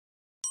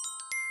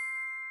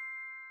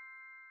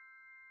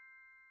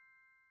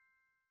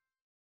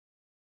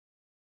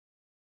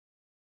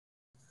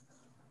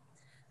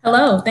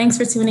Hello, thanks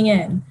for tuning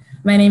in.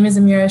 My name is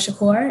Amira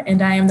Shakur,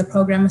 and I am the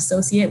Program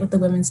Associate with the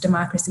Women's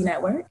Democracy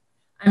Network.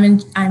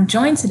 I'm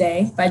joined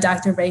today by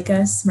Dr.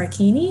 Reka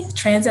Smirkini,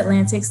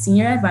 Transatlantic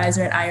Senior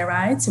Advisor at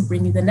IRI, to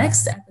bring you the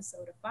next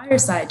episode of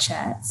Fireside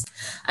Chats.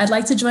 I'd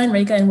like to join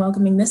Reka in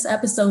welcoming this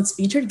episode's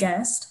featured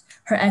guest,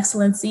 Her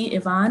Excellency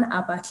Ivonne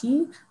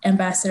A-Baki,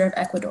 Ambassador of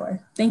Ecuador.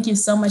 Thank you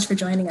so much for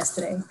joining us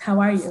today. How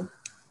are you?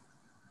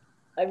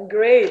 I'm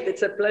great.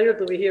 It's a pleasure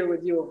to be here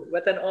with you.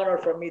 What an honor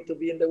for me to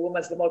be in the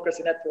Women's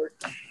Democracy Network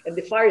and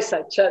the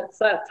Fireside Chat.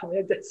 I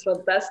mean, that's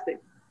fantastic.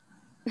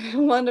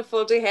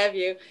 Wonderful to have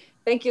you.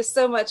 Thank you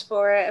so much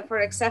for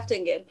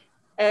accepting it.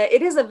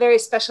 It is a very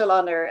special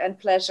honor and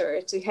pleasure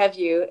to have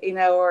you in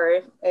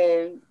our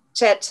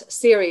chat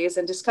series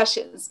and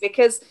discussions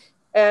because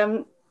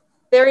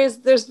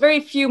there's very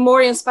few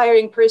more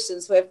inspiring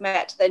persons who have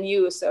met than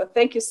you. So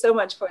thank you so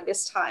much for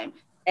this time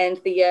and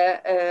the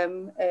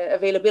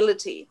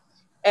availability.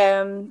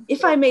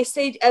 If I may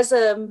say as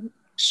a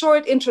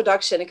short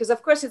introduction, because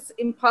of course it's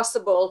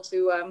impossible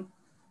to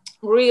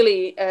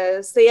really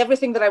say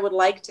everything that I would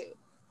like to,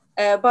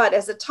 but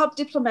as a top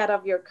diplomat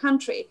of your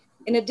country,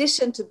 in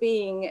addition to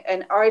being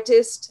an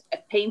artist, a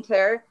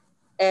painter,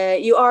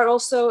 you are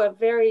also a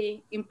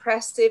very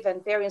impressive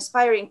and very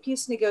inspiring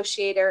peace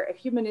negotiator, a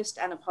humanist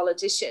and a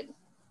politician.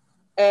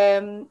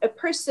 A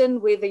person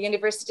with the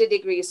university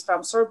degrees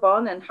from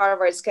Sorbonne and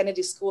Harvard's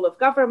Kennedy School of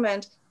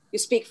Government. You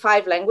speak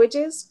 5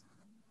 languages.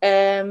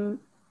 And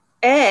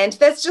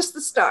that's just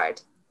the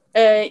start.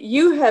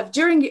 You have,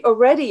 during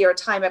already your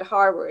time at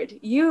Harvard,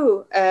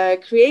 you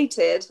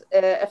created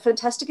a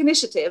fantastic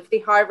initiative, the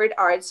Harvard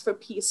Arts for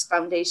Peace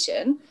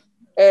Foundation,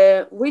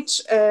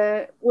 which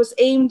was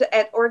aimed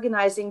at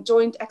organizing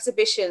joint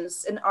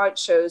exhibitions and art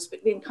shows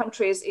between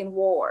countries in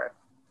war.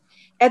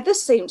 At the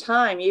same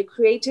time, you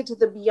created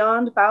the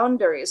Beyond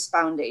Boundaries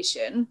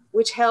Foundation,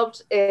 which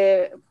helped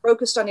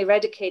focused on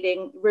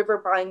eradicating river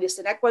blindness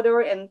in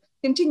Ecuador and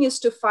continues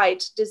to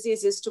fight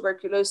diseases,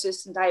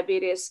 tuberculosis and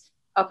diabetes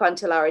up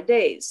until our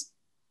days.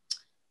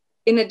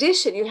 In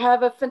addition, you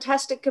have a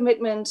fantastic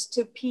commitment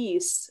to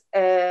peace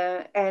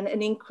and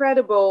an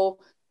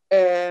incredible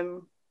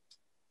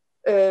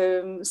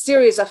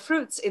series of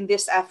fruits in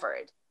this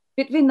effort.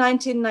 Between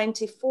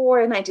 1994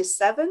 and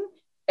 97,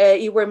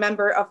 you were a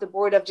member of the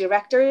board of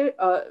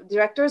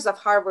directors of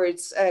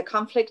Harvard's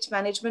conflict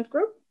management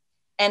group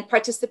and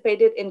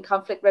participated in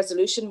conflict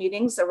resolution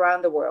meetings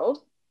around the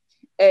world.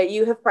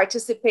 You have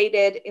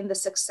participated in the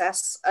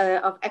success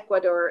of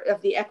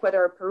the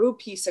Ecuador-Peru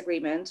peace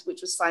agreement,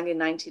 which was signed in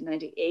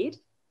 1998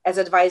 as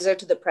advisor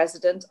to the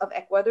president of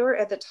Ecuador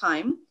at the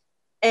time.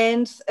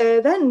 And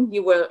then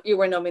you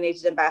were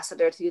nominated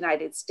ambassador to the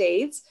United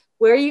States,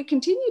 where you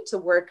continued to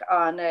work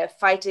on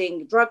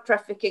fighting drug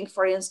trafficking,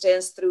 for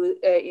instance, through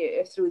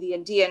the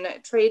Andean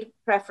Trade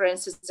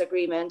Preferences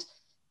Agreement,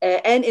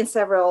 and in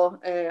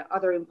several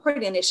other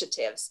important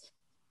initiatives.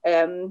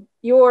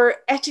 Your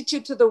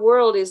attitude to the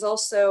world is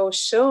also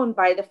shown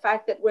by the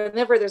fact that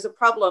whenever there's a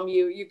problem,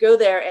 you go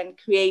there and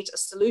create a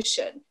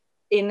solution.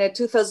 In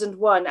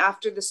 2001,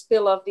 after the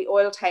spill of the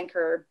oil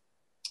tanker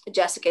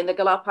Jessica in the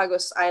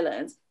Galapagos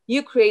Islands,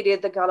 you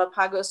created the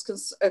Galapagos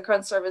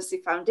Conservancy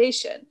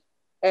Foundation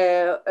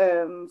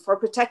for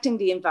protecting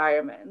the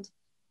environment.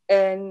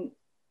 And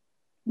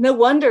no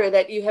wonder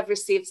that you have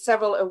received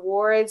several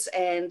awards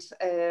and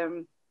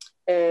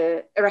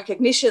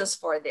recognitions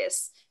for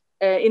this.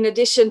 In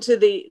addition to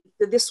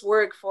this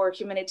work for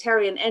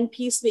humanitarian and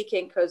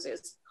peacemaking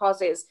causes,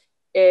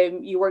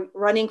 you were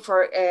running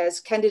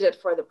as candidate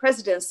for the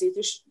presidency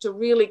to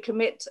really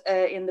commit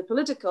in the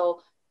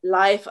political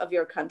life of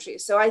your country.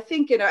 So I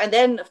think, and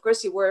then of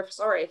course you were,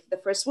 the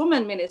first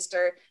woman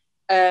minister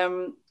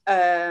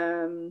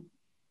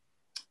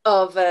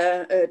of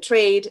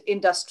trade,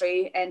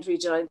 industry, and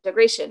regional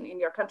integration in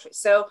your country.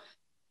 So,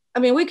 I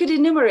mean, we could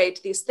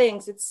enumerate these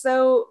things. It's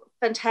so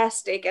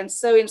fantastic and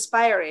so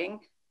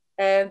inspiring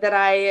that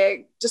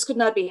I just could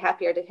not be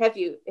happier to have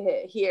you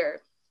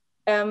here.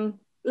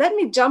 Let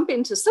me jump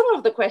into some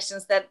of the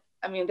questions that,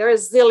 I mean, there are a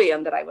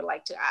zillion that I would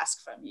like to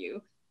ask from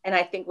you, and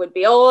I think would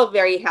be all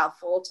very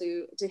helpful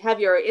to have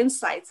your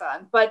insights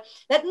on. But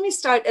let me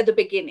start at the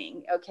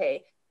beginning,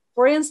 okay?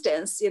 For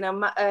instance,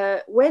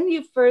 when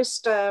you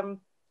first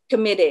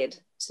committed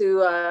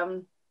to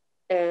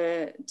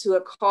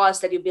a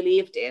cause that you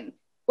believed in,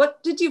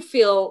 what did you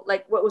feel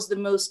like? What was the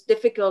most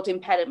difficult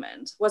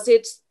impediment? Was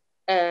it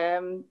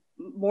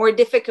more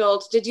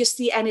difficult? Did you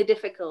see any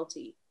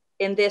difficulty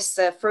in this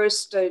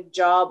first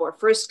job or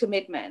first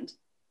commitment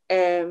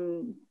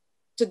to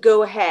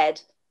go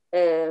ahead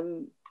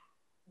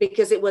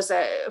because it was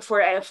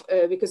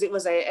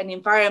an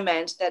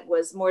environment that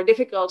was more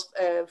difficult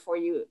for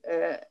you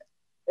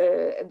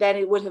than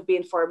it would have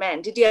been for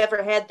men? Did you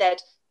ever had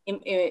that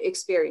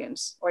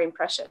experience or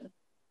impression?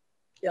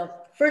 Yeah,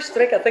 first,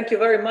 Reka, thank you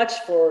very much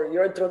for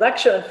your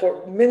introduction and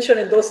for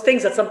mentioning those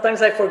things that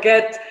sometimes I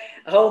forget,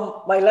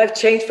 how my life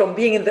changed from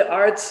being in the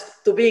arts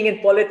to being in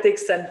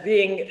politics and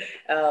being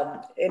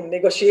in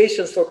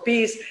negotiations for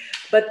peace.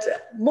 But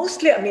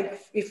mostly, I mean,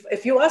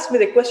 if you ask me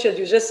the question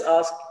you just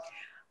asked,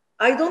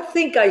 I don't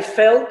think I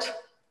felt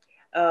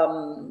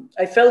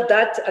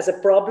that as a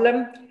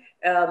problem.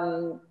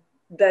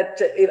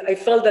 That I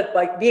felt that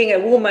by being a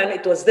woman,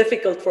 it was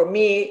difficult for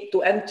me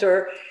to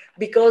enter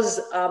because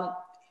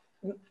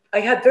I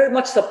had very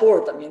much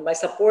support. I mean, my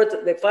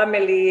support, the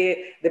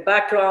family, the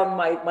background,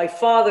 my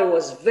father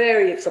was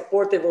very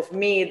supportive of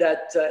me,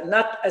 that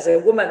not as a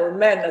woman or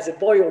man, as a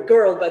boy or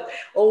girl, but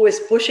always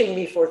pushing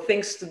me for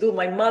things to do.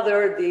 My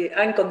mother, the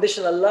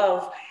unconditional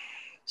love.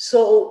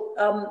 So,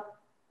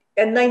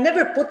 and I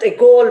never put a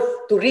goal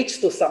to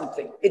reach to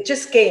something. It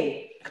just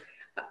came.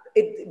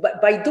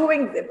 By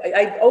doing,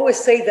 I always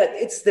say that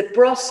it's the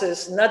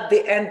process, not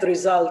the end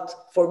result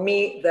for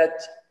me, that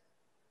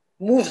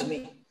moves me,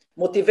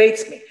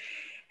 motivates me.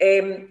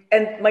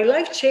 And my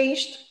life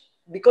changed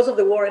because of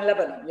the war in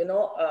Lebanon. You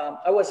know,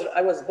 I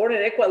was born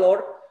in Ecuador,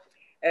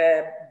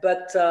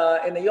 but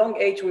in a young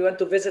age, we went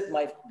to visit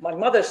my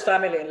mother's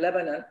family in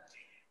Lebanon,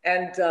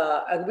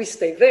 and we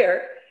stayed there.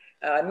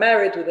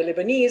 Married with a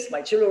Lebanese,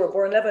 my children were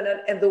born in Lebanon,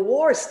 and the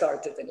war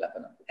started in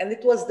Lebanon. And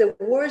it was the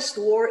worst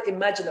war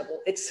imaginable.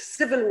 It's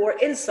civil war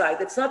inside.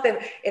 It's not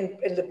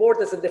in the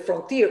borders and the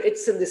frontier,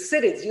 it's in the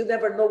cities. You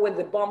never know when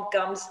the bomb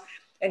comes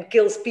and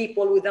kills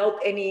people without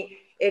any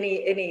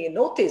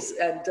notice.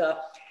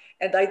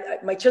 And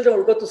my children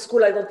will go to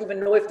school. I don't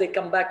even know if they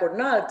come back or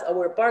not.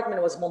 Our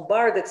apartment was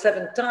bombarded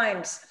 7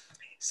 times.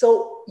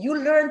 So you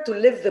learn to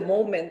live the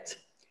moment.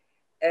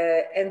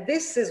 And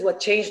this is what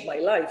changed my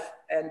life.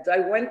 And I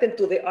went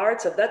into the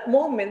arts at that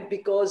moment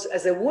because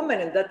as a woman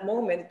in that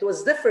moment, it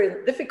was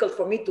difficult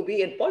for me to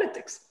be in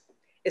politics,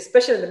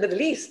 especially in the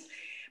Middle East.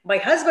 My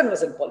husband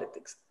was in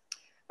politics.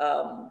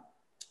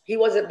 He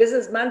was a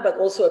businessman, but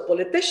also a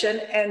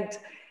politician. And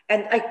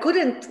I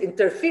couldn't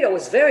interfere. I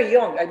was very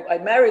young. I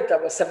married, I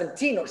was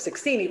 17 or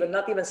 16, even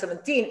not even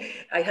 17.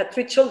 I had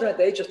 3 children at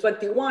the age of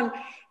 21.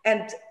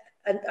 And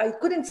I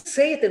couldn't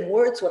say it in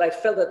words what I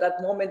felt at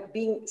that moment,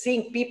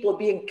 seeing people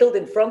being killed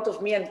in front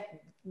of me and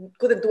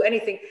couldn't do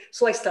anything.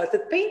 So I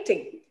started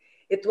painting.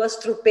 It was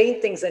through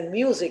paintings and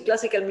music,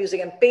 classical music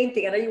and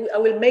painting. And I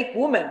will make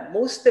women.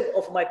 Most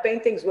of my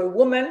paintings were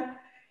women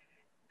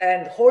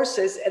and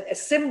horses, and a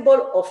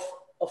symbol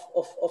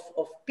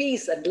of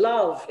peace and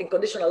love,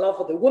 unconditional love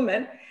for the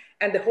woman,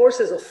 and the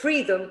horses of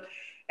freedom.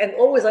 And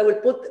always I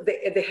will put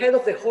the head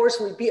of the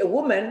horse will be a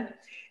woman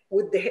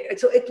with the,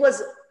 so it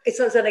was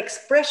an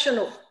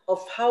expression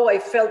of how I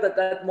felt at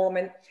that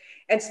moment.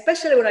 And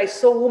especially when I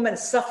saw women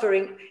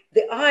suffering,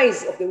 the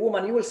eyes of the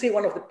woman, you will see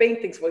one of the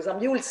paintings, for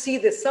example, you will see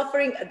the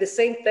suffering at the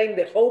same time,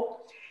 the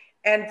hope,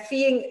 and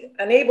being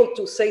unable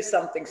to say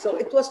something. So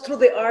it was through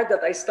the art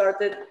that I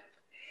started.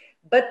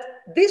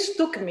 But this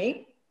took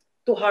me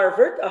to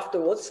Harvard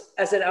afterwards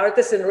as an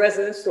artist in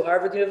residence to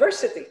Harvard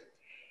University.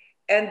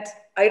 And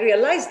I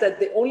realized that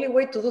the only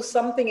way to do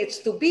something is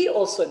to be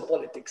also in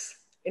politics.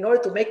 In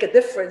order to make a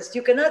difference,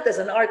 you cannot, as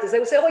an artist, they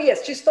will say, oh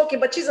yes, she's talking,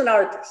 but she's an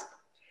artist.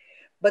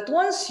 But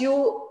once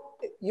you'll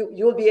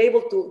be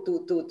able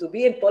to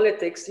be in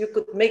politics, you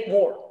could make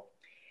more.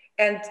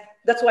 And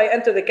that's why I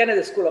entered the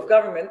Kennedy School of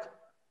Government,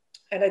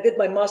 and I did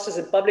my master's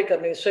in public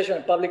administration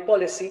and public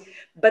policy,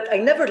 but I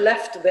never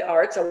left the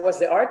arts. I was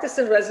the artist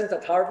in residence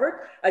at Harvard.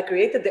 I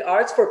created the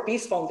Arts for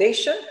Peace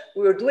Foundation.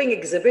 We were doing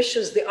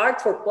exhibitions, the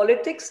art for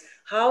politics,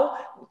 how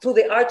through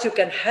the arts you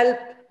can help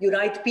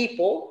unite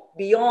people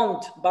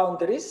beyond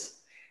boundaries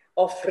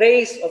of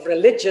race, of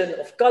religion,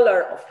 of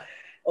color,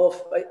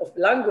 of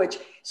language.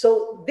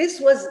 So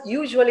this was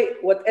usually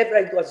whatever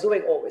I was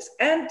doing always.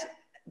 And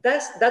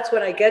that's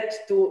when I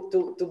get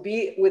to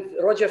be with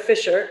Roger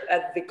Fisher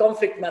at the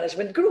conflict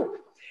management group,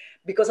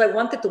 because I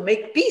wanted to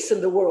make peace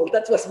in the world.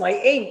 That was my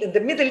aim in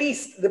the Middle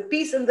East, the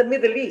peace in the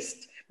Middle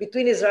East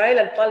between Israel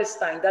and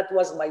Palestine. That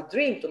was my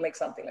dream, to make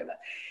something like that.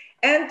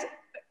 And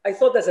I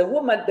thought as a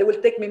woman, they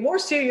will take me more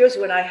serious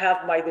when I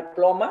have my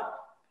diploma.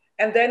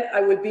 And then I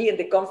will be in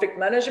the conflict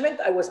management.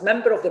 I was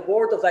member of the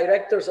board of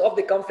directors of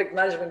the conflict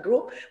management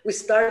group. We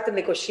started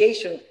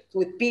negotiation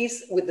with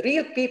peace, with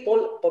real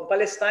people from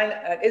Palestine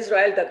and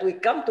Israel, that we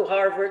come to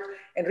Harvard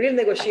and real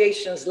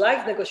negotiations,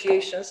 live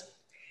negotiations.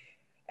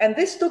 And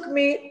this took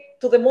me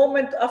to the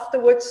moment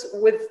afterwards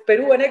with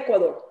Peru and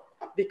Ecuador,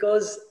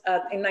 because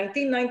in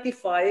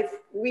 1995,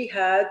 we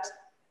had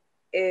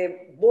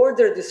a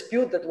border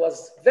dispute that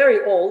was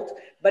very old,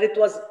 but it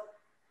was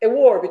a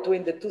war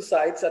between the 2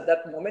 sides at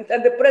that moment.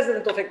 And the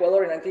president of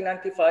Ecuador in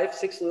 1995,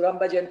 Sixto Durán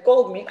Ballén,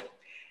 called me.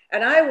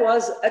 And I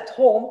was at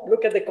home,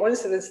 look at the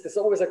coincidence, there's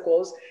always a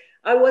cause.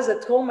 I was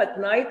at home at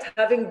night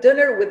having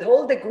dinner with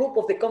all the group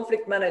of the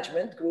conflict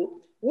management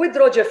group with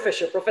Roger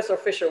Fisher, Professor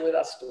Fisher with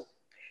us too.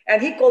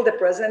 And he called the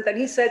president and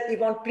he said,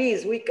 Ivonne,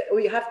 please,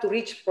 we have to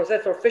reach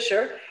Professor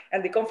Fisher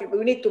and the conflict.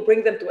 We need to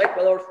bring them to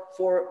Ecuador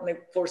for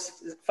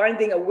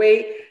finding a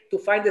way to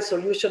find a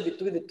solution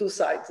between the 2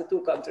 sides, the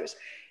 2 countries.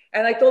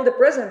 And I told the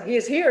president, he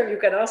is here, you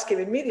can ask him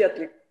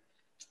immediately.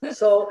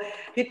 So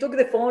he took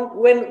the phone.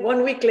 When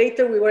 1 week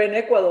later, we were in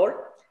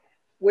Ecuador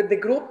with the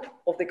group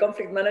of the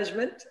conflict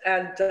management.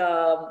 And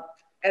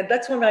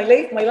that's when my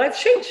life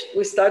changed.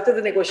 We started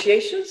the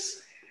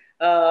negotiations.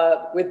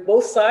 with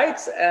both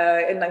sides.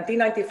 In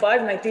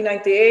 1995,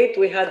 1998,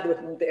 we had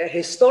a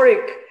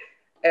historic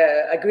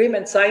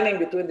agreement signing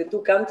between the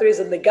two countries,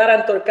 and the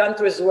guarantor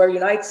countries were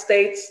United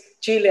States,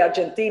 Chile,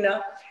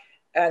 Argentina,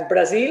 and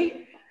Brazil.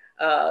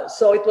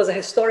 So it was a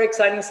historic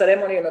signing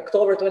ceremony on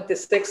October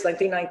 26,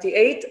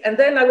 1998. And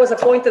then I was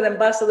appointed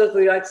ambassador to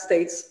the United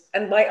States.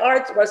 And my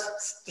art was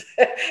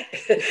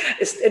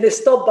in a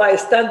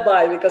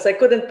standby, because I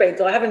couldn't paint.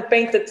 So I haven't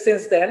painted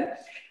since then.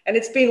 And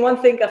it's been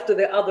one thing after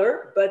the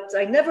other. But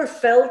I never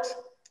felt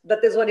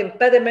that there's an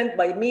impediment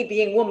by me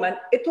being woman.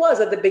 It was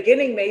at the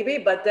beginning, maybe,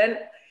 but then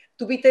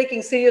to be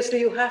taken seriously,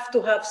 you have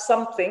to have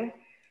something,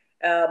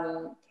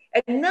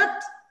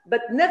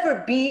 but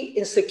never be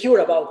insecure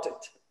about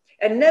it.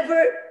 And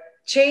never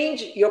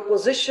change your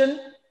position,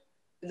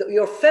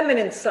 your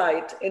feminine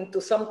side, into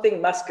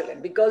something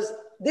masculine, because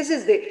this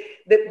is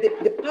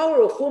the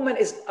power of woman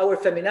is our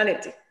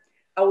femininity,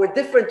 our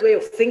different way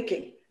of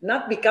thinking,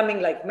 not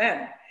becoming like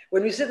men.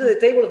 When we sit at the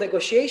table of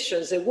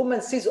negotiations, a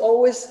woman sees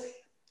always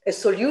a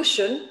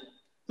solution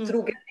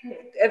through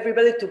getting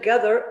everybody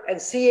together and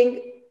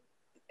seeing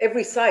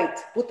every side,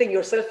 putting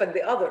yourself and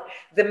the other.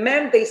 The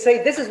men, they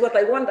say, this is what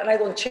I want and I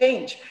don't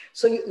change.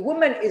 So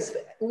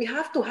we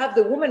have to have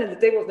the woman at the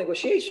table of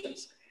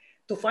negotiations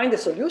to find a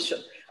solution.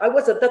 I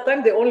was at that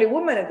time the only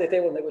woman at the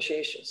table of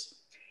negotiations.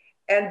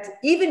 And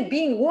even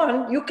being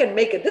one, you can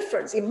make a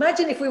difference.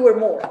 Imagine if we were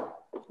more.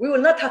 We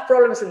will not have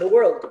problems in the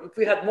world if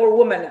we had more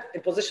women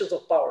in positions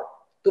of power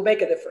to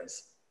make a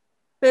difference.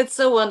 That's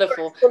so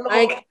wonderful.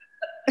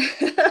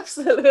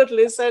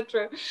 Absolutely, so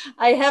true.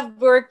 I have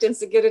worked in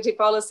security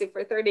policy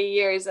for 30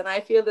 years, and I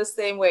feel the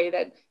same way,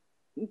 that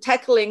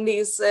tackling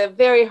these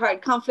very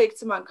hard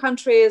conflicts among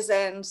countries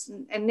and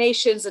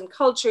nations and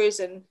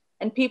cultures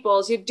and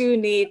peoples, you do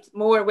need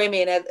more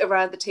women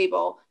around the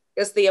table,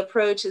 because the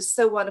approach is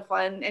so wonderful.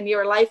 And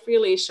your life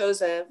really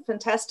shows a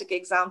fantastic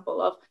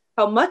example of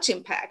how much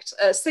impact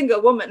a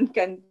single woman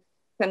can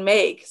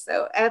make.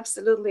 So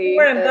absolutely. You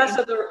were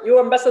ambassador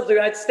to the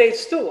United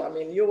States too. I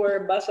mean, you were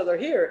ambassador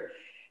here.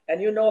 And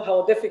you know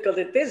how difficult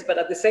it is, but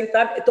at the same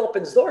time, it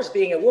opens doors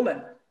being a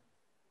woman.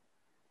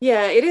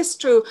 Yeah, it is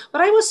true. But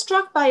I was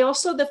struck by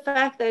also the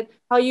fact that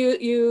how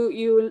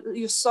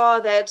you saw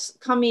that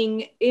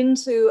coming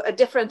into a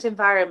different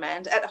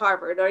environment at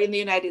Harvard or in the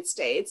United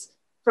States,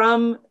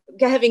 from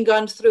having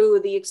gone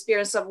through the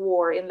experience of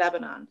war in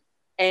Lebanon.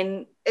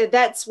 And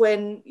that's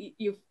when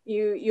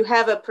you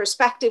have a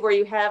perspective, or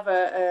you have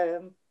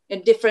a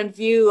different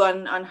view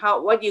on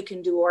what you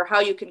can do or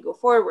how you can go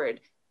forward.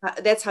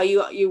 That's how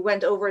you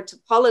went over to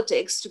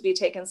politics to be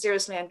taken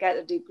seriously and get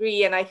a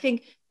degree. And I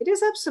think it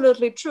is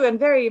absolutely true, and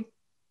very,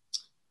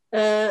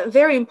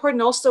 very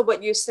important also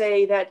what you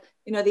say, that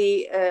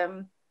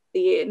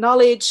the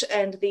knowledge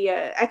and the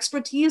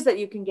expertise that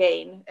you can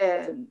gain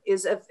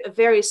is a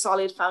very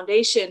solid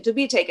foundation to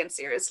be taken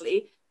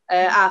seriously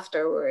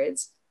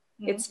afterwards.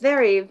 It's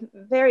very,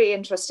 very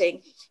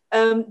interesting.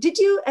 Did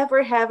you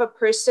ever have a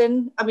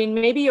person, I mean,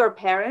 maybe your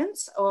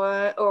parents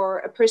or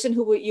a person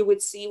who you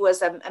would see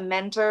was a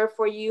mentor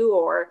for you,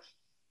 or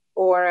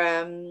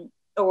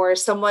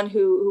someone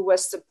who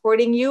was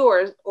supporting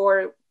you,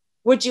 or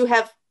would you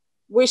have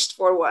wished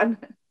for one?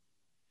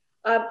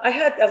 I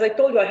had, as I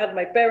told you, I had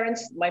my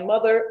parents, my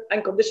mother,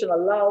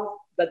 unconditional love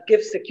that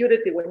gives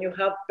security when you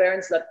have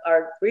parents that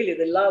are really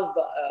the love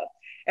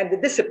and the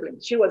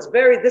discipline. She was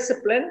very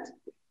disciplined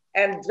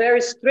and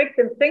very strict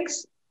in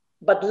things,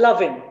 but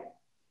loving.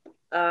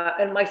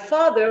 And my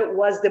father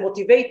was the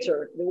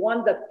motivator, the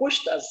one that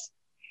pushed us.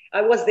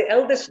 I was the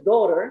eldest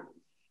daughter.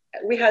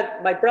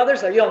 My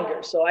brothers are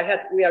younger. So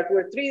we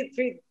were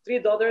three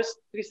daughters,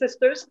 three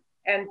sisters,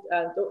 and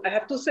I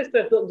have two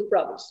sisters, two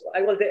brothers. So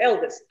I was the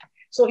eldest.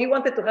 So he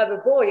wanted to have a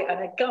boy, and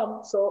I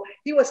come. So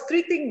he was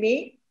treating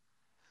me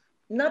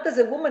not as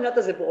a woman, not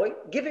as a boy,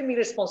 giving me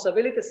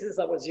responsibility since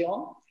I was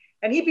young.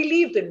 And he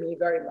believed in me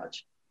very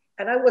much.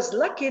 And I was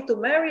lucky to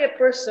marry a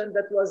person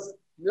that was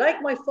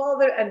like my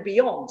father and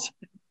beyond,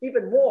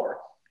 even more.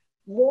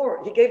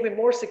 He gave me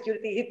more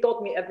security. He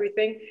taught me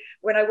everything.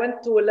 When I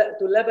went to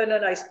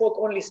Lebanon, I spoke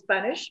only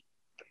Spanish,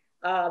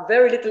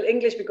 very little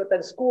English, because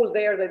in school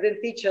there, they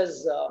didn't teach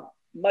us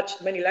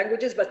many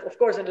languages. But of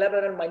course, in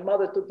Lebanon, my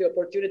mother took the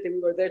opportunity.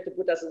 We were there to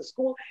put us in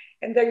school.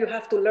 And there you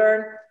have to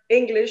learn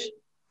English,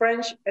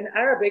 French, and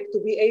Arabic to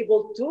be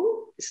able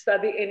to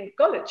study in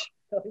college,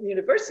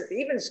 university,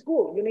 even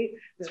school. You need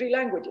the three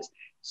languages.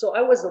 So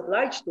I was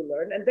obliged to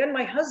learn. And then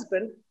my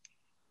husband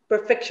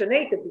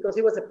perfectionated, because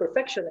he was a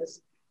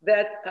perfectionist,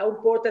 that how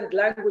important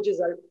languages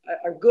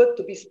are good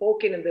to be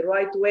spoken in the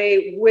right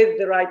way with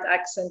the right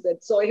accent. And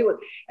so he was,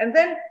 and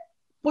then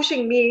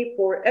pushing me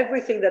for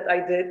everything that I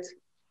did.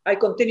 I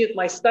continued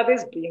my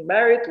studies, being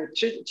married with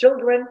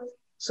children.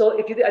 So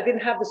I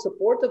didn't have the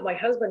support of my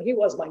husband, he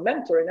was my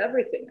mentor in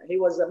everything. He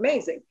was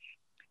amazing.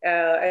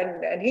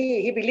 And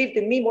he believed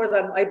in me more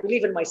than I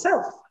believe in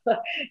myself.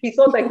 He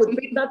thought I could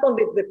be not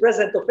only the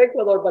president of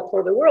Ecuador, but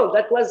for the world.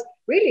 That was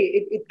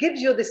really, it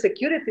gives you the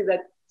security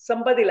that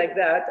somebody like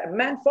that, a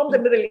man from the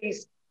Middle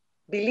East,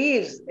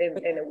 believes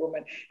in a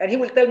woman. And he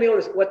will tell me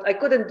always, what I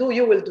couldn't do,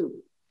 you will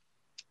do.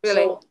 Really?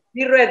 So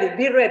be ready,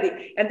 be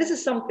ready. And this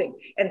is something,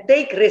 and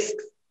take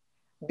risks.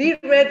 Be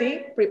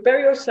ready, prepare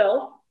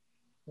yourself,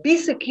 be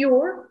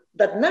secure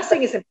that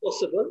nothing is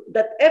impossible,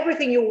 that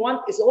everything you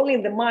want is only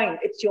in the mind.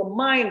 It's your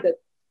mind that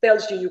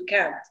tells you you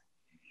can't.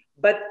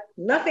 But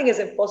nothing is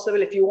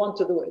impossible if you want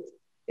to do it.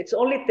 It's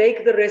only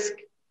take the risk,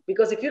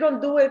 because if you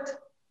don't do it,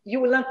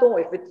 you will not know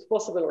if it's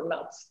possible or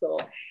not. So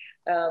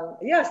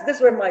yes,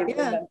 these were my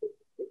yeah.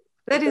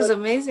 That is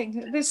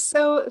amazing. This is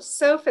so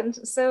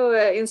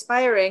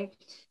inspiring.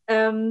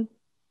 One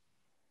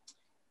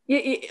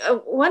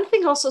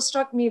thing also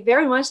struck me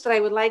very much that I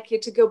would like you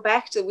to go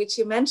back to, which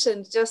you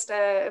mentioned just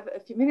a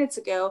few minutes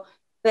ago,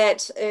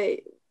 that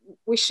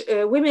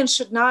women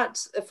should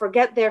not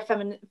forget their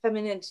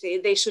femininity.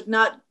 They should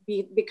not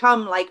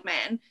become like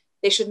men.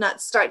 They should not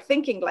start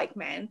thinking like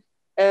men.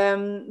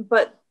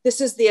 But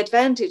this is the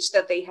advantage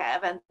that they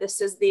have, and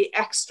this is the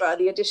extra,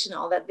 the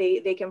additional that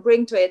they can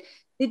bring to it.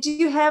 Did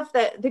you have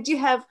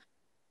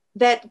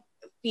that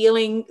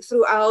feeling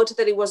throughout,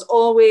 that it was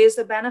always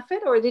a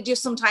benefit, or did you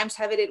sometimes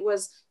have it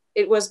was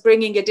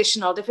bringing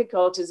additional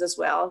difficulties as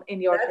well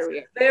in your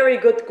career? Very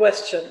good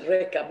question,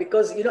 Reka,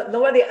 because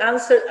nobody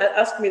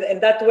asked me in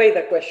that way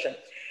the question.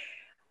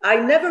 I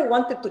never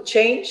wanted to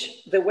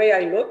change the way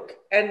I look,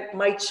 and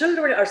my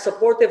children are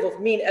supportive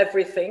of me in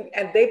everything,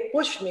 and they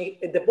push me,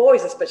 the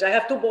boys especially. I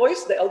have two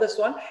boys, the eldest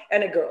one,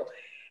 and a girl.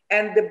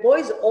 And the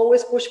boys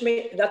always push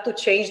me not to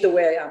change the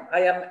way I am. I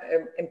am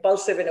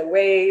impulsive in a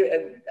way,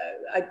 and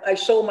I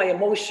show my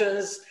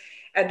emotions.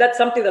 And that's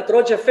something that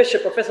Roger Fisher,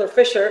 Professor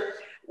Fisher,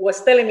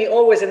 was telling me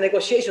always in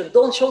negotiation,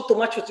 don't show too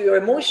much with your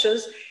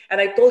emotions. And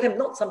I told him,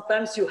 no,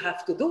 sometimes you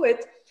have to do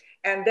it.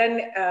 And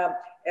then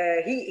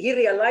he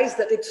realized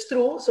that it's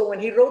true. So when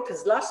he wrote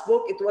his last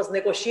book, it was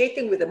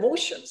Negotiating with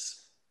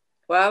Emotions.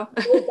 Wow.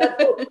 So that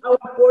book, how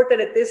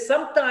important it is.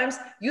 Sometimes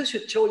you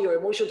should show your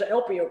emotions and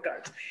open your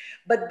cards.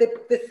 But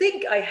the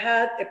thing, I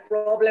had a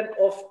problem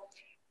of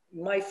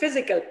my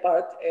physical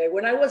part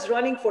when I was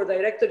running for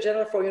Director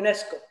General for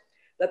UNESCO.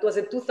 That was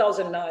in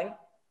 2009.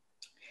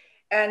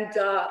 And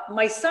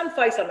my son,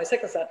 Faisal, my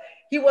second son,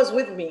 he was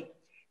with me.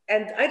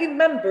 And I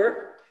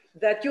remember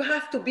that you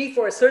have to be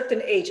for a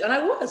certain age. And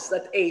I was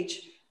that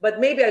age, but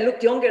maybe I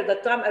looked younger at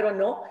that time, I don't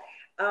know.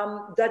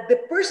 That the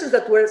persons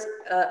that were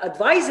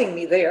advising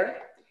me there,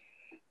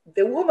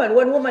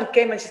 one woman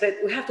came and she said,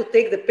 we have to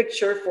take the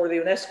picture for the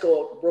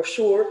UNESCO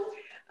brochure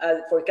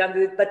for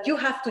candidate, but you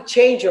have to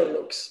change your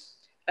looks.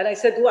 And I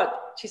said,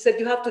 what? She said,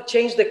 you have to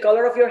change the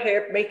color of your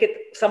hair, make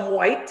it some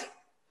white,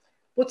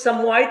 put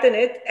some white in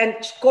it and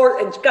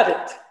cut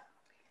it.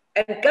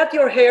 And cut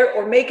your hair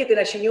or make it in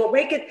a chignon,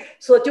 make it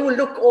so that you will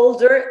look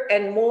older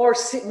and more,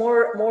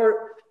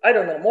 I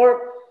don't know,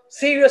 more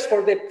serious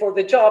for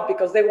the job,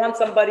 because they want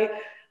somebody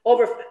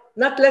over,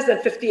 not less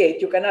than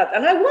 58, you cannot.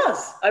 And I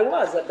was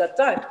at that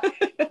time.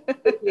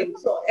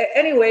 So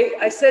anyway,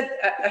 I said,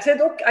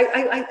 okay,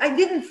 I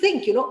didn't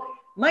think,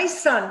 my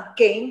son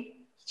came,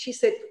 she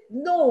said,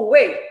 no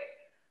way.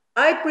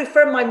 I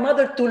prefer my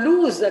mother to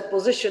lose that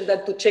position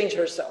than to change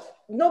herself.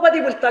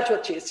 Nobody will touch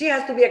what she is. She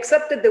has to be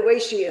accepted the way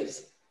she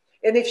is.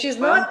 And if she's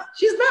not,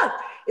 she's not.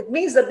 It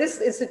means that this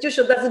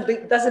institution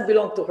doesn't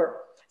belong to her.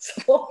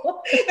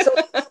 So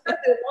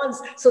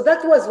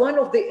that was one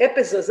of the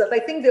episodes that I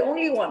think the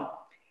only one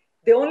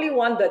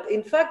that,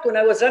 in fact, when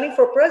I was running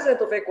for president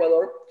of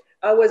Ecuador,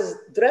 I was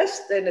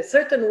dressed in a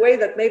certain way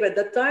that maybe at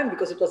that time,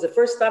 because it was the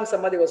first time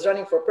somebody was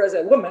running for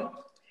president, a woman,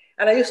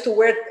 and I used to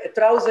wear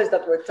trousers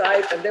that were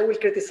tight, and they will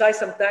criticize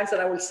sometimes,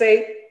 and I will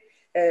say,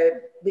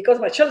 because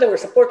my children were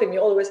supporting me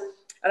always,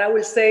 and I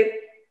will say,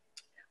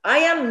 I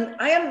am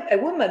a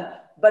woman,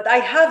 but I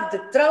have the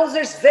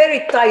trousers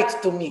very tight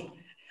to me.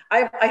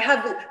 I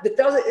have the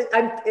trousers,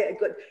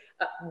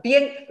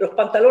 los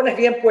pantalones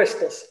bien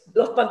puestos.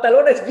 Los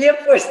pantalones bien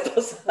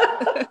puestos.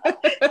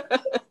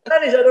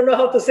 Spanish, I don't know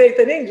how to say it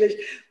in English,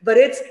 but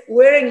it's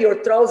wearing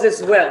your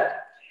trousers well.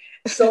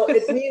 So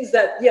it means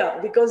that, yeah,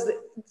 because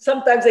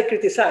sometimes they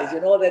criticize,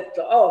 that,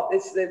 oh,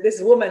 this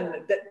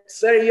woman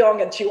that's very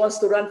young and she wants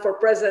to run for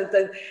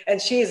president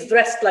and she is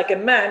dressed like a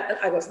man. And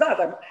I was not,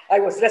 I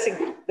was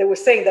dressing, they were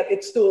saying that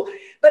it's too,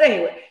 but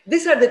anyway,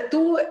 these are the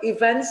two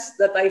events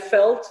that I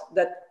felt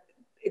that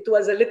it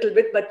was a little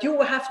bit, but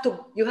you have to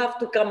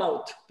come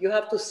out. You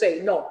have to say,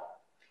 no,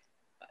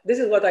 this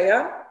is what I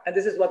am, and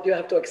this is what you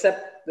have to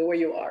accept the way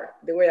you are,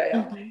 the way I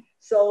am. Mm-hmm.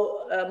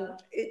 So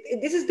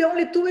this is the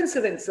only two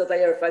incidents that I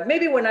ever had.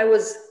 Maybe when I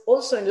was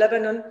also in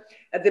Lebanon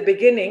at the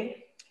beginning,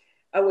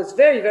 I was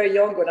very, very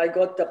young when I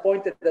got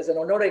appointed as an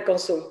honorary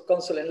consul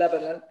in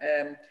Lebanon.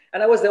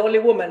 And I was the only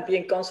woman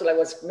being consul. I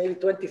was maybe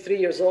 23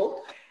 years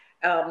old.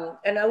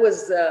 And I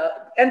was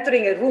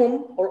entering a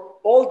room where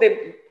all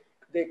the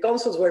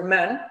consuls were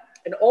men,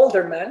 and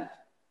older men.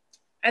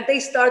 And they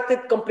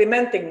started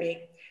complimenting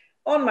me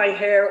on my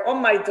hair, on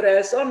my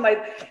dress, and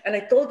I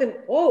told them,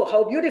 oh,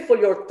 how beautiful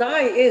your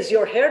tie is.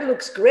 Your hair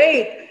looks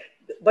great,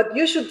 but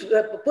you should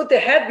put a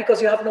hat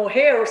because you have no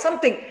hair or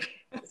something,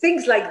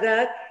 things like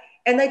that.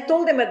 And I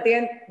told them at the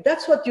end,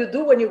 that's what you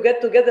do when you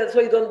get together. That's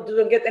why you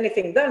don't get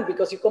anything done,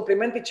 because you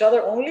compliment each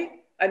other only.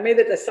 I made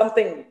it as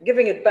something,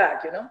 giving it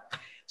back, you know.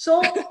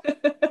 So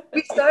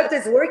we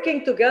started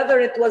working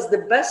together. It was the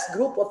best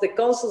group of the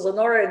consuls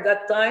honorary at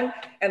that time.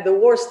 And the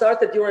war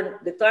started during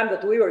the time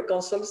that we were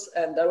consuls,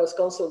 and I was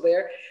consul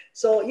there.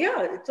 So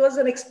yeah, it was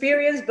an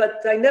experience,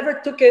 but I never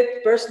took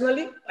it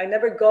personally. I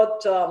never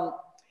got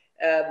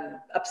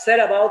upset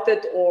about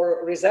it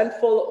or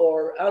resentful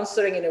or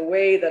answering in a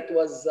way that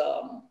was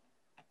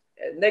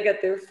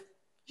negative.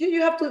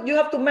 You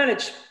have to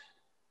manage.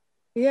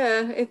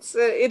 Yeah,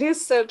 it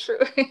is so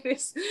true. It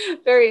is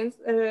very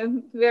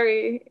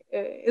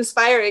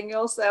inspiring.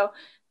 Also,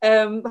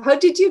 how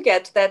did you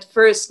get that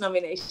first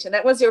nomination?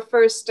 That was your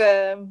first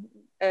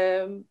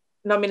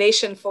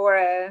nomination for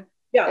a.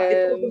 Yeah,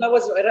 I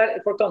was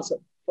for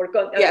consul.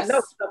 Yes.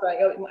 No,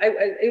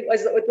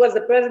 it was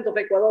the president of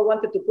Ecuador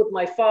wanted to put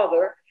my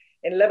father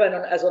in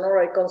Lebanon as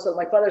honorary consul.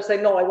 My father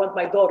said, no, I want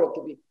my daughter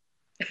to be.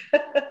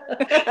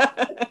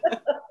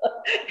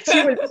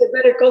 She will be a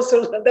better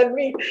consul than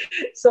me.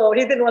 So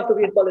he didn't want to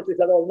be in politics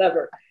at all,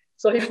 never.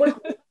 So he put,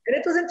 and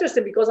it was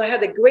interesting because I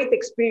had a great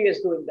experience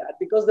doing that,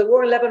 because the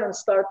war in Lebanon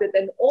started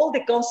and all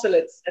the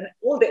consulates and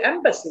all the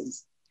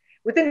embassies,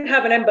 we didn't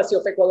have an embassy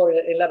of Ecuador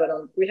in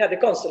Lebanon. We had a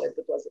consulate,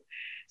 that was it.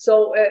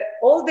 So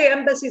all the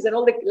embassies and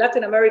all the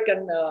Latin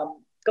American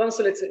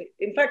consulates,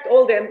 in fact,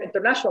 all the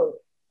international,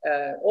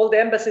 all the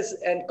embassies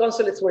and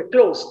consulates were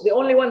closed. The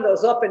only one that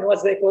was open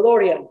was the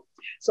Ecuadorian.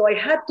 So I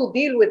had to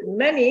deal with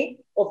many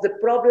of the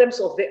problems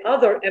of the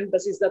other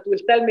embassies that will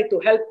tell me to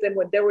help them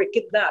when they were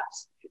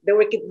kidnapped. They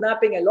were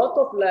kidnapping a lot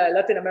of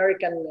Latin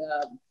American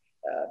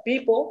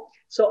people.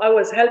 So I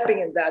was helping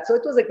in that. So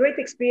it was a great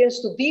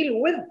experience to deal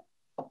with,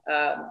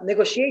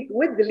 negotiate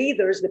with the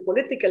leaders, the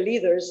political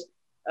leaders,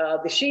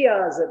 the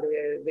Shias,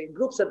 the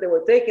groups that they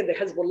were taking, the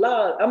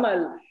Hezbollah,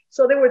 Amal.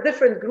 So there were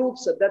different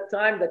groups at that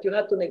time that you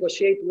had to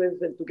negotiate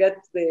with and to get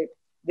the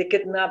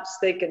kidnaps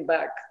taken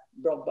back.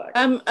 Brought back.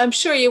 I'm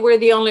sure you were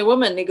the only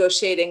woman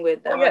negotiating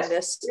with them on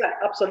this. Yeah,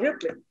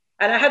 absolutely.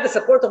 And I had the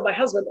support of my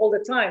husband all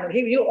the time, and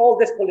he knew all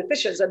these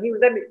politicians, and he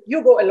would let me,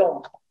 you go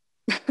alone.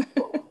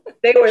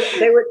 they were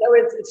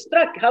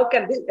struck. How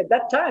can this, at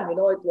that time, you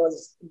know, it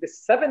was the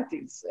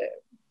 70s,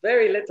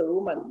 very little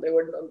women. There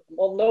were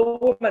no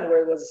women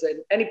where it was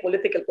in any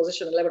political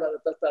position in Lebanon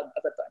at that time.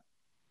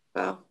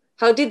 Wow.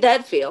 How did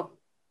that feel?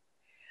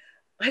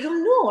 I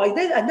don't know.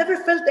 I never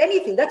felt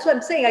anything. That's what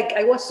I'm saying.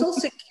 I was so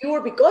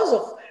secure because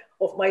of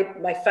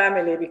my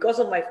family, because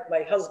of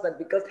my husband,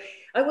 because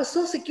I was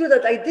so secure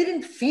that I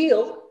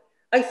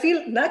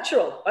feel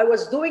natural. I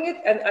was doing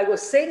it and I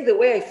was saying the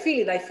way I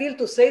feel. And I feel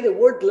to say the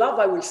word love,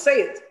 I will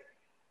say it.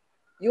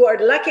 You are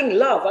lacking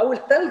love. I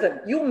will tell them,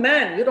 you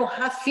man, you don't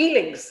have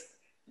feelings.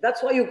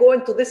 That's why you go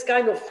into this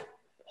kind of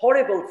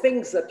horrible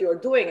things that you're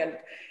doing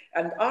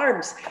and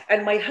arms.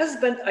 And my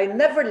husband, I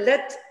never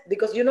let,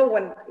 because you know,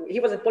 when he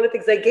was in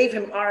politics, they gave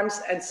him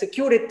arms and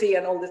security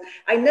and all this.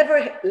 I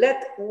never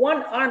let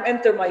one arm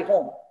enter my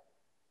home,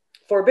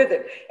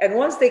 forbidden. And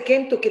once they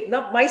came to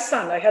kidnap my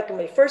son, I had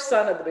my first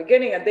son at the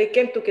beginning, and they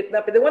came to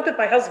kidnap, they wanted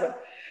my husband,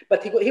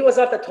 but he was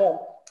not at home.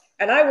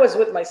 And I was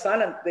with my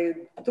son and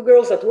the two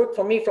girls that worked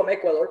for me from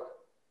Ecuador.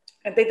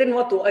 And they didn't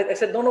want to, I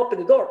said, don't open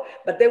the door.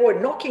 But they were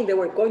knocking, they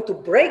were going to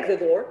break the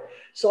door.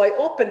 So I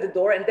opened the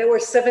door and there were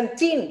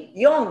 17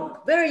 young,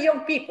 very young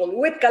people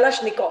with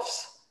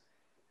Kalashnikovs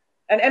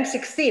and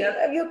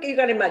M16. And you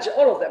can imagine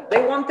all of them.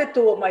 They wanted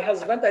to, my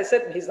husband, I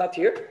said, he's not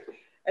here.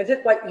 I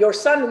said, your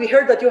son, we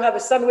heard that you have a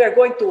son, we are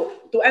going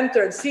to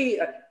enter and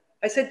see.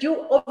 I said,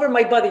 you, over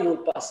my body, you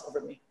will pass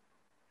over me.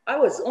 I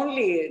was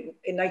only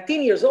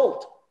 19 years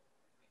old.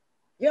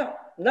 Yeah,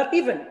 not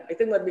even, I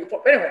think that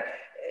before, anyway.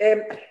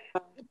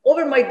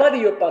 Over my body,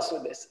 you pass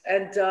with this.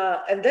 And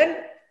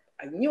then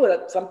I knew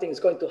that something is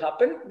going to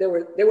happen. There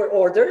were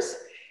orders.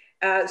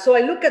 So I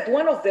look at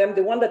one of them,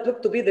 the one that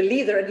looked to be the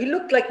leader, and he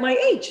looked like my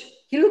age.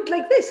 He looked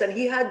like this, and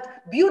he had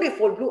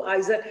beautiful blue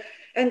eyes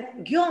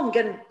and young.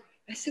 And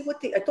I said,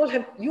 I told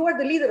him, you are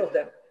the leader of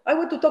them. I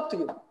want to talk to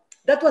you.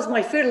 That was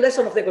my first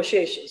lesson of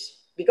negotiations,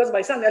 because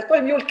my son, I told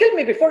him, you will kill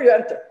me before you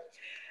enter.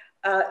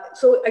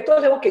 So I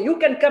told him, okay, you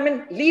can come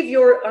in, leave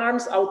your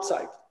arms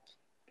outside.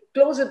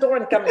 Close the door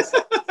and come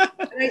inside.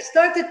 And I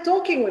started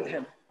talking with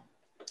him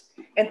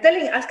and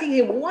asking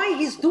him why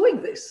he's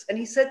doing this. And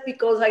he said,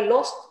 because I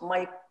lost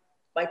my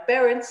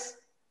parents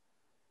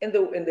in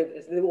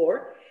the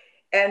war.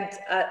 And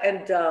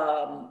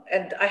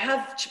I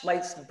have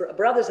my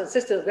brothers and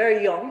sisters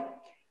very young,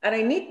 and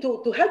I need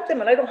to help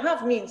them, and I don't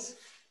have means.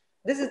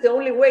 This is the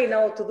only way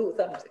now to do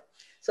something.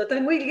 So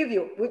then we'll give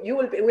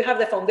we have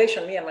the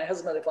foundation, me and my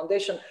husband, the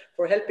foundation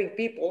for helping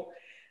people.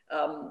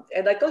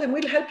 And I told him,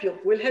 we'll help you,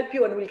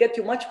 and we'll get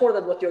you much more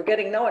than what you're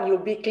getting now, and you'll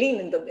be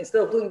clean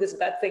instead of doing these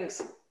bad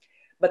things.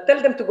 But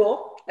tell them to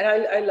go, and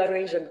I'll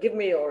arrange and give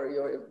me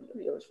your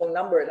phone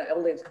number and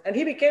all this. And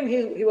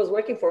he was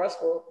working for us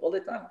for all the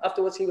time.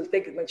 Afterwards, he will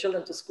take my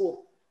children to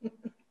school.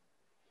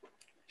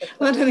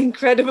 What an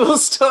incredible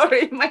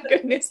story, my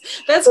goodness.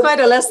 That's quite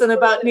a lesson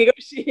about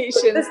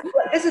negotiations.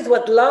 This is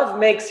what love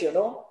makes, you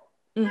know.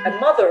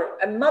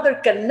 Mm-hmm. A mother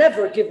can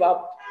never give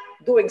up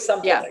doing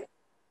something Yeah. like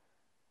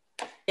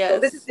that. Yes. So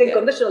this is the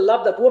unconditional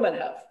love that women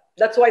have.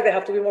 That's why there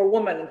have to be more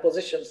women in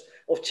positions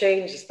of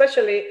change,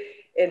 especially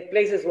in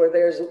places where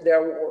there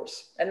are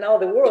wars. And now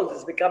the world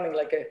is becoming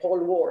like a whole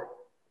war.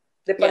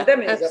 The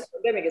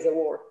pandemic is a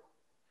war.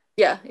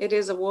 Yeah, it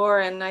is a war,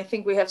 and I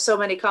think we have so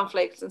many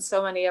conflicts and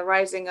so many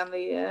arising on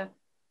the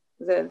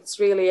that it's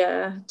really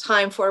a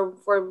time for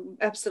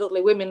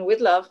absolutely women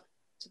with love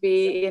to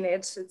be in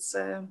it. It's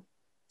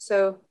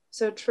so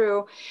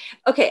true.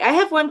 Okay, I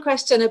have one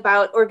question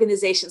about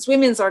organizations,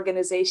 women's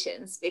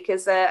organizations,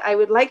 because I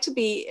would like to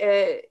be.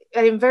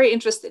 I am very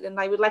interested, and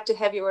I would like to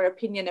have your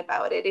opinion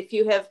about it. If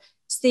you have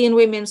seen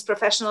women's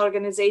professional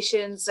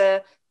organizations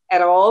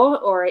at all,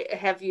 or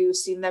have you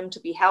seen them to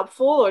be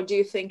helpful, or do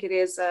you think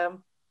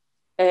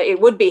it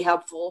would be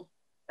helpful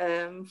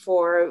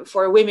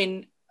for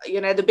women,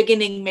 at the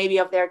beginning maybe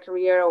of their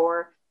career,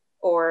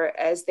 or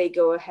as they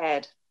go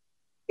ahead?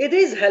 It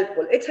is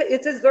helpful.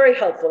 It is very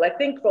helpful. I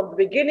think from the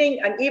beginning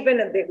and even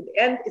at the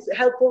end, it's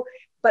helpful.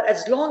 But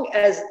as long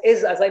as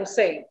I'm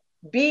saying,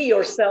 be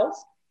yourselves.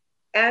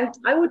 And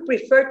I would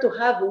prefer to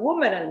have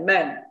women and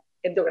men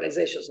in the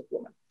organizations of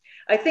women.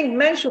 I think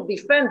men should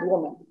defend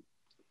women.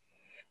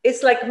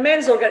 It's like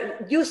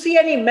do you see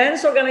any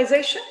men's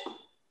organization?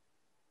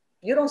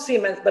 You don't see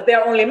men, but they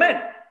are only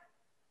men.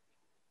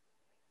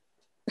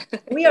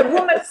 We are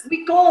women.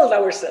 We call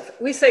ourselves.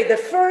 We say the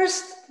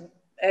first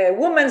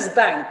women's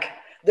bank.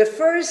 The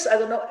first, I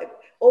don't know,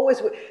 always,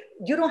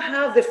 you don't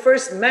have the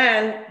first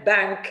man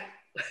bank,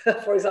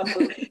 for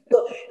example.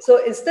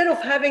 So instead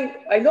of having,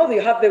 I know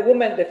you have the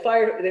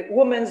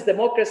Women's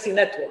Democracy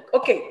Network.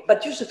 Okay,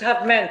 but you should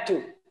have men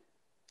too.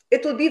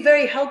 It will be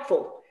very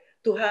helpful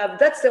to have,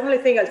 that's the only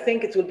thing I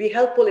think it will be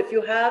helpful if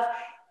you have,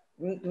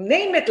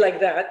 name it like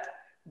that,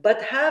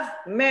 but have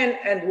men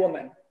and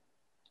women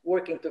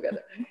working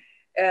together.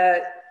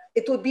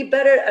 It would be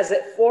better as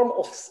a form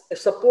of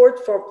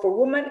support for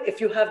women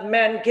if you have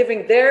men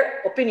giving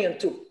their opinion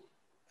too,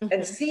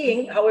 and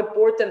seeing how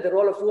important the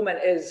role of women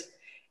is,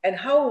 and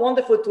how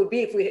wonderful it would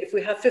be if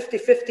we have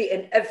 50-50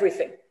 in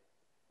everything.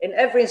 In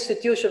every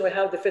institution, we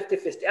have the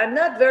 50-50. I'm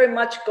not very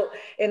much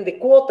in the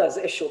quotas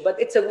issue, but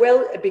it's a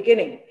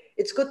beginning.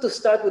 It's good to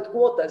start with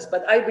quotas,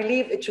 but I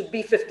believe it should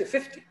be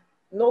 50-50.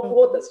 No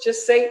quotas,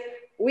 just say,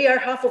 we are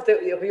half of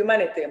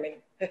humanity. I mean,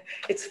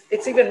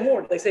 it's even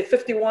more. They say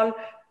 51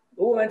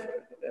 women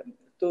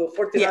to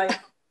 49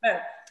 men.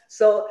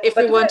 So if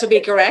we want to be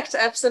correct,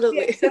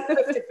 absolutely. Yeah,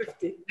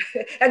 50-50.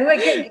 And we're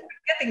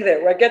getting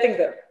there. We're getting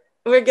there.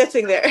 We're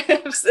getting there.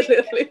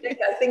 Absolutely.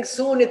 I think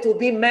soon it will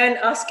be men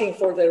asking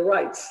for their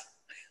rights.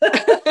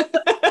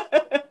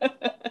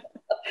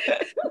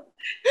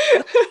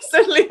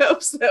 Certainly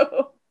hope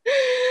so.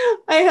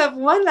 I have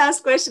one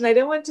last question. I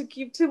don't want to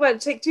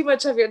take too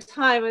much of your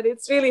time, and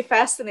it's really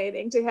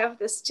fascinating to have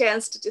this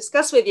chance to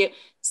discuss with you.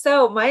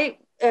 So my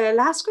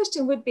last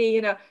question would be,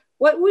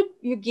 what would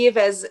you give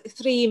as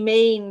 3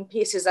 main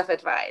pieces of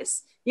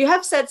advice? You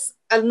have said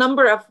a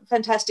number of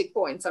fantastic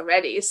points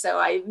already, so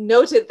I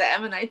noted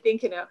them, and I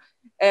think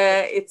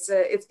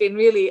it's been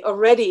really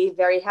already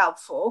very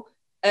helpful.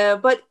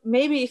 But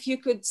maybe if you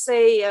could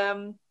say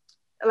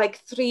like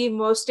 3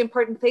 most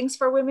important things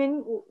for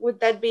women, would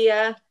that be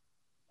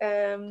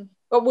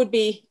what would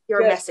be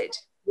your message?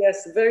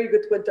 Yes, very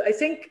good point. I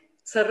think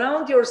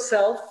surround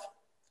yourself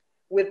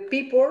with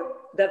people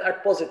that are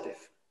positive,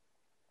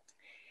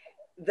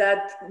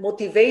 that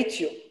motivate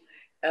you,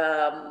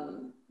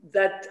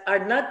 that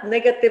are not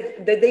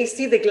negative, that they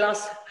see the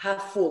glass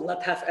half full,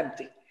 not half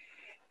empty.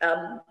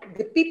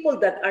 The people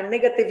that are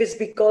negative is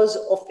because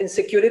of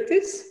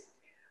insecurities,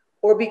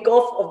 or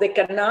because of they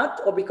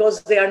cannot, or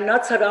because they are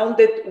not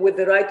surrounded with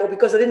the right, or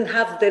because they didn't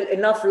have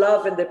enough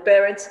love in their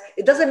parents.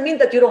 It doesn't mean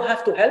that you don't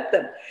have to help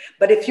them.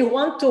 But if you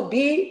want to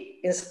be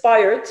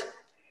inspired,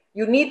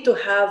 you need to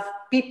have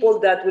people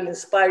that will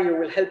inspire you,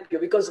 will help you,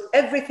 because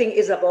everything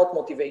is about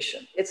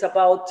motivation. It's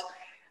about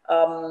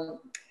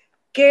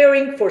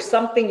caring for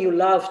something you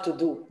love to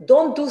do.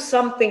 Don't do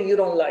something you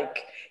don't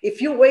like.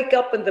 If you wake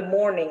up in the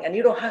morning and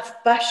you don't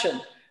have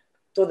passion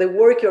to the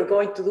work you're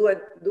going to do,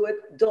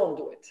 don't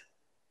do it.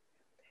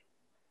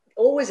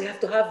 Always have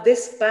to have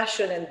this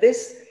passion and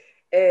this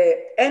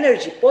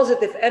energy,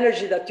 positive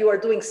energy, that you are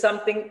doing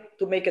something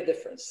to make a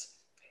difference.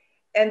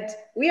 And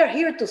we are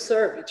here to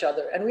serve each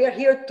other, and we are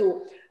here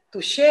to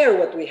share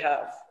what we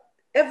have.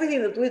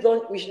 Everything that we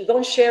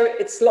don't share,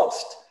 it's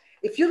lost.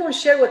 If you don't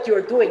share what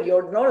you're doing,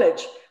 your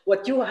knowledge,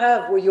 what you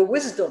have, or your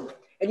wisdom,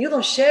 and you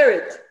don't share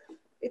it,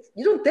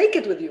 you don't take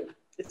it with you.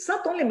 It's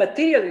not only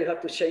material you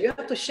have to share. You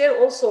have to share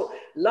also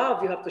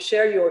love. You have to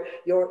share your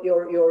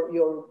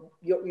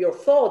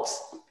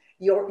thoughts,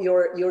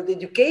 your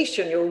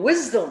education, your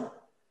wisdom.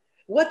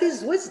 What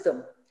is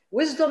wisdom?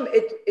 Wisdom,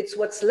 it's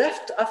what's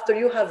left after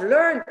you have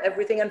learned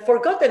everything and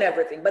forgotten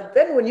everything. But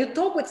then when you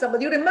talk with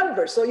somebody, you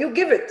remember, so you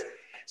give it.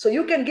 So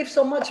you can give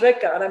so much,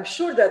 Reka, and I'm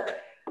sure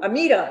that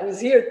Amira, who's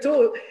here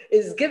too,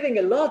 is giving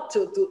a lot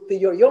to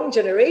your young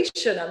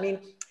generation. I mean,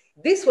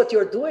 this, what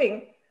you're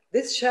doing,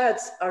 these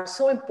chats are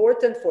so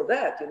important for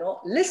that, you know.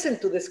 Listen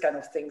to this kind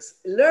of things.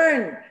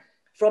 Learn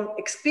from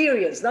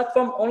experience, not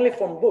from only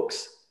from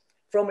books,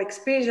 from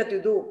experience that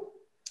you do.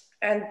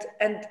 And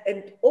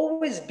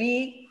always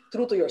be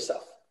true to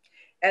yourself.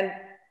 And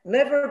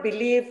never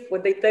believe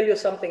when they tell you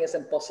something is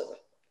impossible.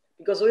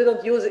 Because we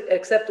don't use it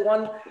except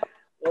 1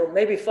 or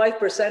maybe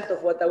 5%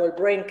 of what our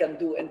brain can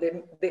do. And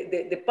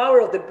the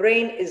power of the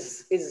brain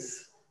is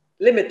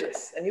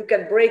limitless. And you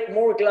can break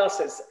more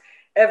glasses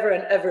ever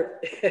and ever,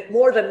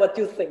 more than what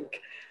you think.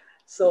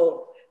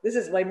 So this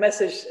is my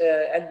message,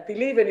 and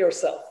believe in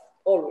yourself,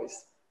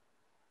 always.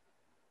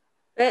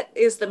 That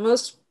is the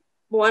most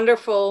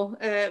wonderful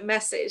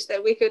message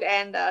that we could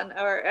end on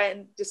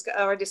our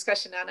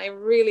discussion on. I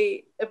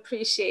really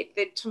appreciate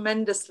it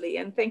tremendously.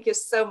 And thank you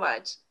so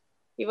much.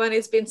 Ivonne,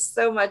 it's been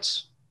so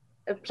much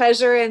a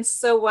pleasure and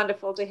so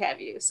wonderful to have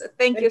you. So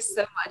thank you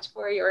so much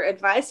for your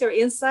advice, your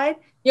insight,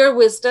 your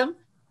wisdom,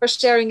 for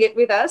sharing it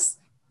with us.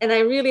 And I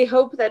really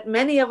hope that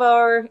many of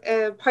our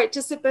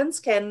participants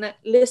can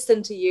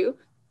listen to you,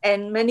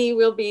 and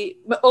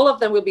all of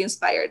them will be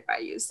inspired by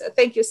you. So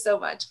thank you so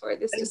much for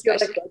this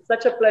discussion. It's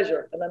such a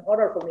pleasure and an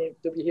honor for me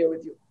to be here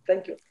with you.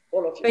 Thank you,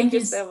 all of you. Thank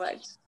you so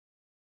much.